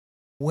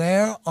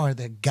Where are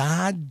the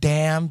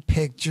goddamn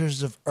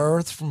pictures of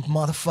Earth from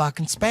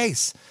motherfucking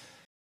space?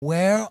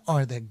 Where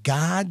are the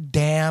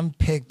goddamn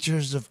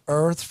pictures of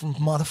Earth from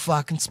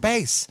motherfucking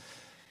space?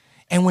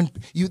 And when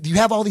you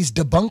have all these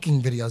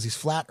debunking videos, these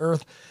flat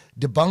Earth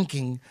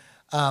debunking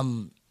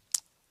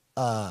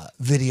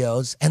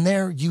videos, and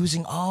they're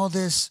using all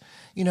this,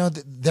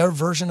 their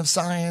version of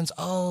science.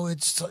 Oh,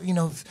 it's,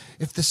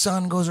 if the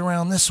sun goes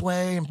around this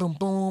way and boom,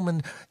 boom,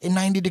 and in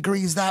 90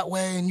 degrees that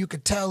way, and you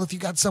could tell if you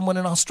got someone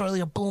in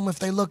Australia, boom, if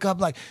they look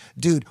up, like,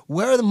 dude,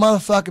 where are the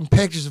motherfucking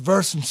pictures of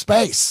Earth from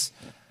space?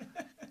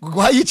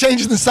 Why are you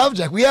changing the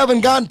subject? We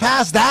haven't gone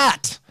past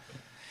that.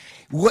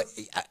 What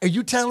are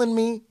you telling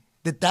me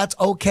that that's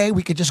okay?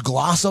 We could just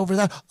gloss over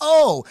that?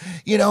 Oh,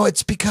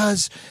 it's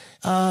because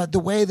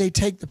the way they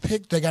take the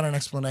pic, they got an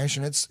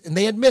explanation. And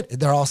they admit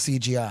they're all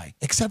CGI,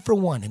 except for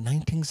one in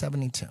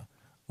 1972,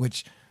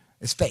 which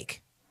is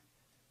fake.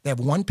 They have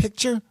one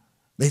picture.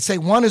 They say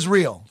one is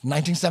real,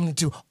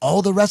 1972.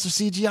 All the rest are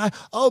CGI.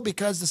 Oh,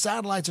 because the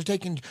satellites are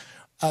taking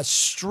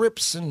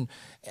strips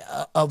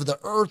of the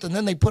Earth, and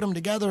then they put them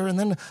together, and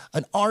then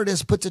an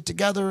artist puts it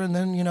together, and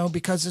then,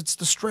 because it's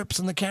the strips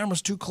and the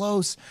camera's too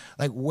close.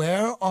 Like,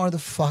 where are the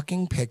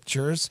fucking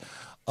pictures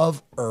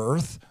of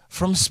Earth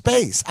from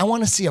space? I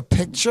want to see a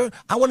picture.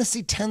 I want to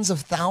see tens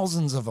of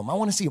thousands of them. I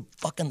want to see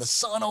fucking the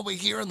sun over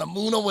here and the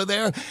moon over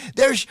there.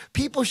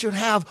 People should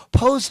have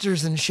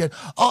posters and shit.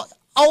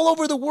 All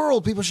over the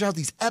world, people should have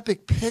these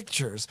epic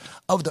pictures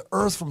of the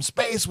Earth from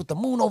space with the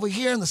moon over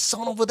here and the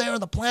sun over there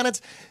and the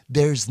planets.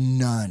 There's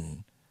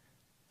none.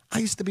 I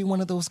used to be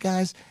one of those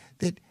guys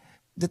that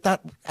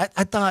thought,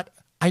 I thought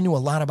I knew a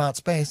lot about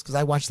space because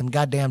I watched them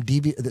goddamn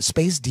the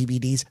space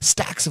DVDs,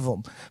 stacks of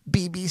them.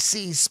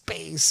 BBC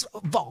Space,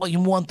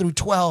 Volume 1 through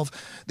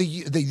 12, the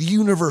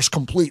Universe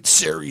Complete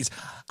series.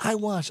 I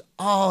watched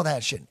all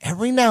that shit.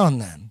 Every now and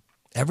then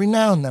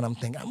I'm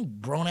thinking, I'm a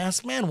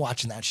grown-ass man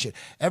watching that shit.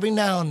 Every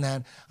now and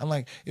then, I'm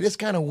like, it is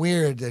kind of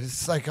weird that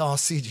it's like all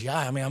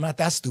CGI. I mean, I'm not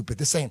that stupid.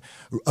 This ain't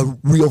a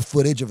real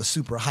footage of a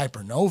super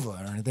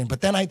hypernova or anything.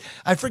 But then I'd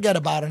forget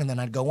about it, and then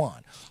I'd go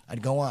on.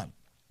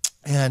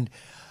 And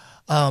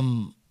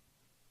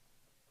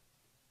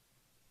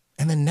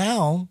then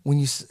now, when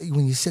you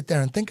sit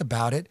there and think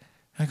about it,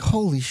 like,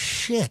 holy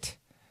shit,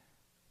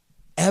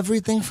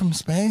 everything from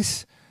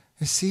space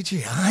is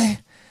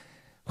CGI?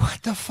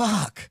 What the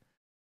fuck?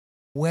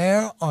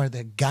 Where are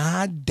the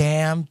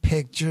goddamn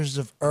pictures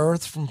of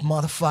Earth from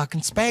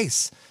motherfucking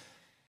space?